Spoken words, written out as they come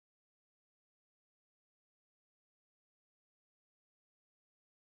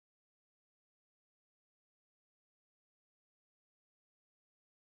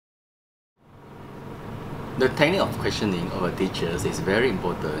The technique of questioning of our teachers is very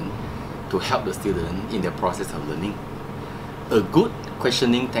important to help the student in the process of learning. A good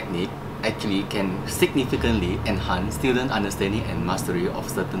questioning technique actually can significantly enhance student understanding and mastery of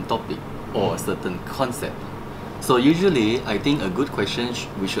certain topic or a certain concept. So usually, I think a good question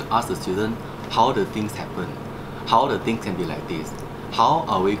we should ask the student how the things happen, how the things can be like this, how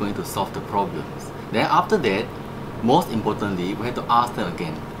are we going to solve the problems. Then after that, most importantly, we have to ask them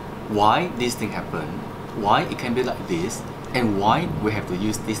again, why this thing happened, why it can be like this, and why we have to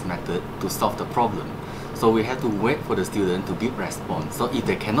use this method to solve the problem. So we have to wait for the student to give response. So if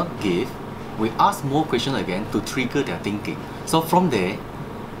they cannot give, we ask more questions again to trigger their thinking. So from there,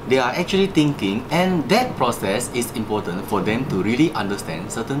 they are actually thinking, and that process is important for them to really understand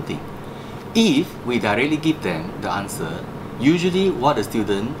certain things. If we directly give them the answer, usually what the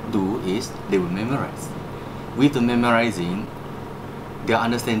student do is they will memorize. With the memorizing, their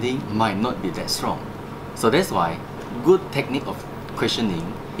understanding might not be that strong. So that's why good technique of questioning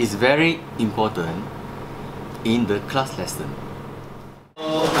is very important in the class lesson.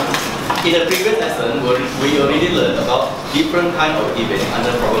 In the previous lesson, we already learned about different kind of events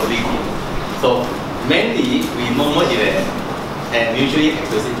under probability. So mainly we normal event and mutually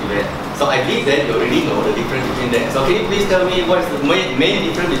exclusive event. So I believe that you already know the difference between them. So can you please tell me what is the main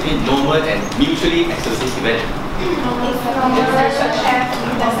difference between normal and mutually exclusive event?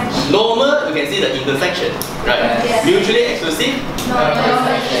 Normal, you can see the intersection, right? Yes. Mutually exclusive,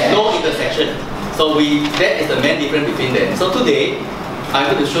 no intersection. So that is the main difference between them. So today, I'm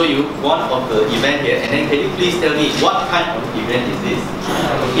going to show you one of the event here, and then can you please tell me what kind of event is this?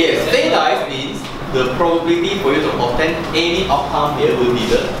 Yes, say dice means the probability for you to obtain any outcome here will be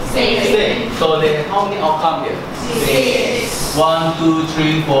the same. So they have how many outcomes here? 6. 1, 2,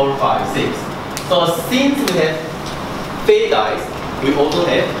 3, 4, 5, 6. So since we have fair dice, we also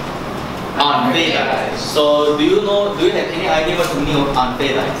have unfair dice. So do you have any idea what the meaning of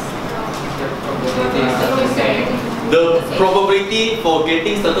unfair dice? The probability for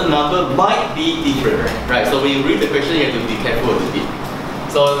getting certain number might be different, right? So when you read the question, you have to be careful a bit.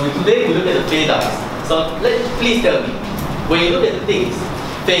 So today we look at the fair dice. So please tell me, when you look at the things,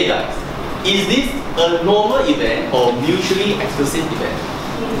 fair dice, is this a normal event or mutually exclusive event?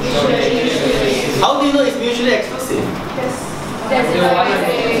 How do you know it's mutually exclusive?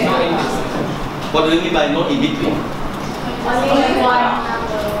 What do you mean by no in between? Only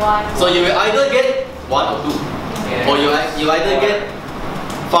one. So you will either get 1 or 2. Or you either get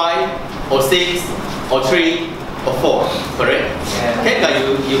 5 or 6 or 3 or 4, correct?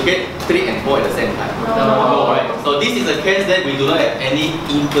 You get 3 and 4 at the same time. No, right? So this is a case that we do not have any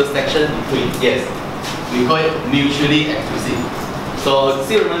intersection between. Yes, we call it mutually exclusive. So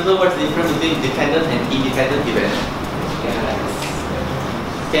still remember what's the difference between dependent and independent event?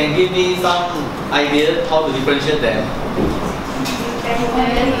 Can you give me some idea how to differentiate them?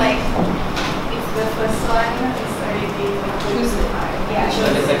 Dependent, like if the first one is already crucified. Yeah,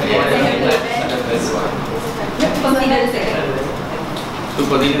 sure. The second one is the first one. Consider the second. To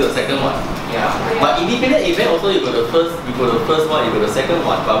continue the second one. Yeah. But independent event also you got the first one, you got the second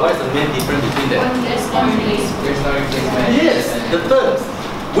one. But what is the main difference between them? There's no replacement. Yes, the terms.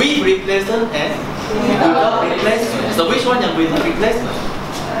 With replacement and without replacement. So which one is without replacement?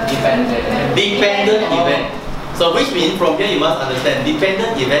 Dependent event. So which means from here you must understand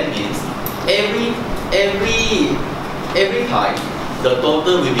dependent event means every time the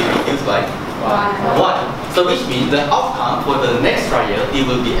total will be reduced by 1. So which means the outcome for the next trial it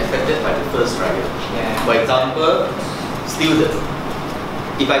will be affected by the first trial. Yeah. For example, student.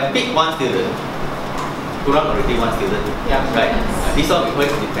 If I pick one student, kurang already one student, yeah, right? This one we call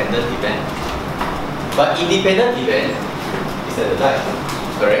it dependent event. But independent event is at the die.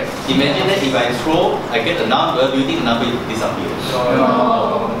 Correct? Imagine that if I throw, I get a number, do you think the number will disappear?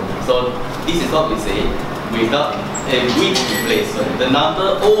 No. So this is what we say, without a with replacement. The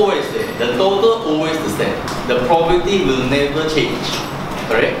number always there, the total always the same. The probability will never change.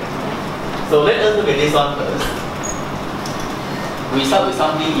 Correct? So let us look at this one first. We start with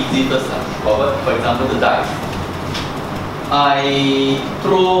something easy first. For example, the dice. I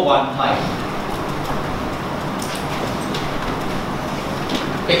throw one time.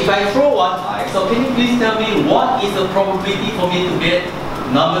 If I throw one time, so can you please tell me what is the probability for me to get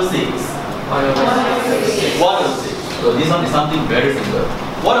number 6? 1 over 6. So this one is something very simple.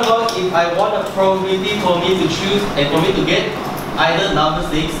 What about if I want a probability for me to choose and for me to get either number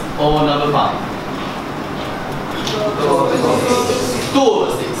 6 or number 5? 2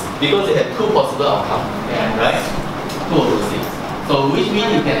 over 6. Because they have 2 possible outcomes. Right? 2 over 6. So which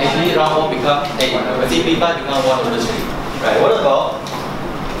means you can actually round off become 8. Simplify become 1 over 3. Right? What about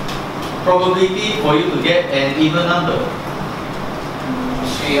probability for you to get an even number?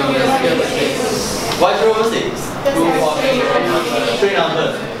 3 over 6. Why 3 over 6? 2 for 3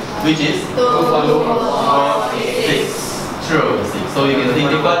 numbers, which is 2 for 6. 3 over 6. So you can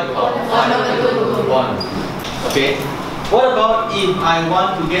think about 1. Okay. What about if I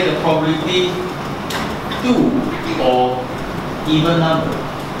want to get a probability 2 or even number?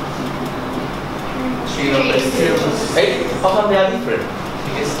 3 over 6. Hey, how come they are different?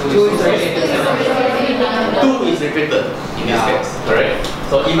 Because 2 is repeated. 2 is repeated in this case, correct?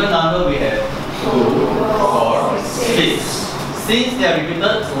 So even number we have 2, 4, 6. Since they are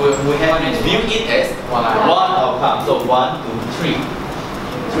repeated, we have to view it as one outcome. So 1, 2, 3.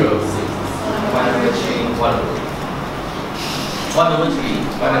 3 over 6. 1 over 3. 1 over 3. 1 over 3.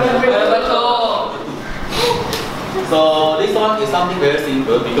 1 over 2. So this one is something very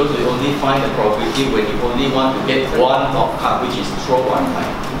simple because we only find the probability when you only want to get one outcome, which is throw one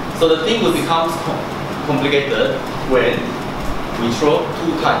time. So the thing will become complicated when we throw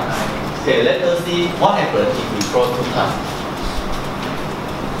 2 times. Okay, let us see what happens if we throw 2 times.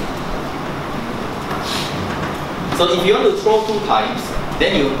 So if you want to throw 2 times,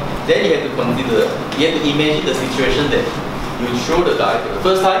 then you have to consider, you have to imagine the situation that you throw the die for the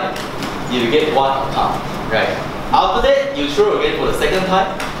first time, you will get 1 outcome, right? After that, you throw again for the second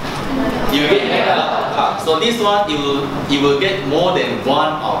time, you will get another outcome. So this one, you will get more than 1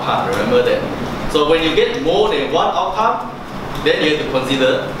 outcome, remember that. So when you get more than 1 outcome, then you have to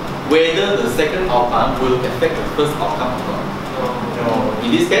consider whether the second outcome will affect the first outcome or not. No.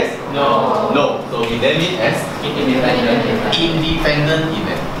 In this case? No. No. So we name it as independent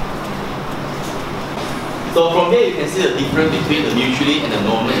event. So from here you can see the difference between the mutually and the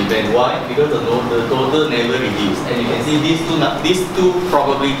normal event. Why? Because the total never reduced. And you can see these two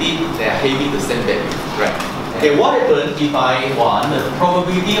probability, they are having the same value. Right. Okay, what happens if I want the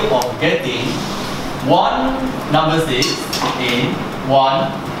probability of getting 1 number 6 and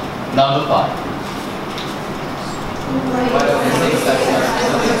 1 number 5? 1 over 6 times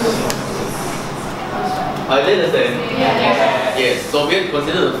Are they the same? Yes. So we have to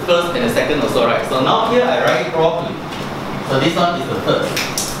consider the first and the second also, right? So now here I write it properly. So this one is the first.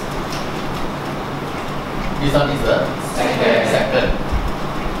 This one is the second.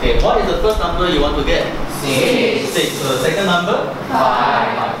 Okay, what is the first number you want to get? 6. 6. So the second number?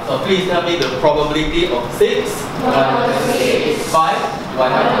 5. So please tell me the probability of 6. 1 over 6. 5. 1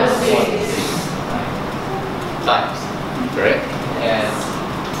 over 6. Times. Correct? Yes.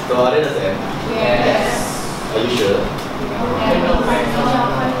 So are they the same? Yes. Are you sure?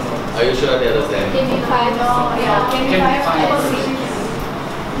 Are you sure they are the same?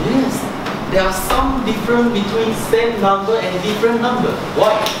 Yes. There are some difference between same number and different number.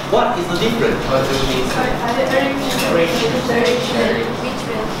 Why? What is the difference? What do you mean?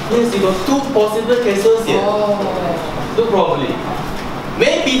 Yes, you got 2 possible cases here. Two probably.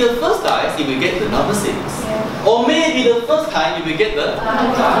 Maybe the first time you will get the number 6. Or maybe the first time you will get the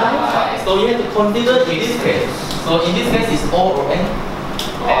number 5. So you have to consider in this case. So in this case it's or and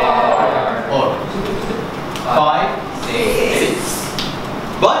or 5, 6.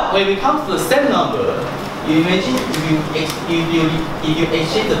 But when it comes to the same number, you imagine if you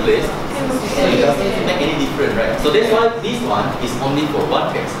exchange the place, so it doesn't make any difference, right? So that's why this one is only for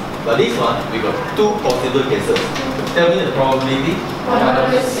 1 case. But this one, we got 2 possible cases. Tell me the probability. 1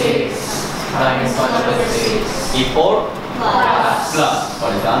 over 6 times 1 over 6. If or plus,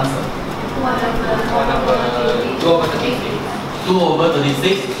 what is the answer? 2 over 36. 2 over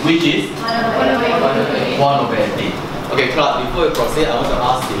 36, which is 1 over 18. Okay, Clark, before you proceed, I want to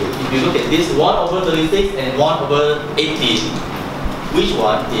ask you, if you look at this 1 over 36 and 1 over 18, which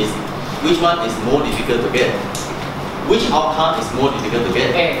one is more difficult to get? Which outcome is more difficult to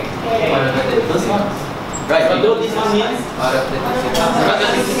get? The first one. Right, you know this one means Out of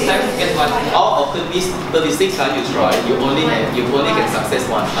 36 times, get 1. out of 36 times you try, you only can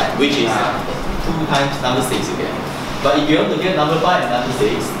success 1 time, which is 2 times number 6 you get. But if you want to get number 5 and number 6,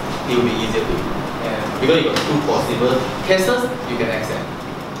 it will be easier to you. Because you got 2 possible cases you can accept.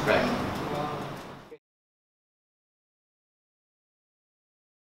 Right.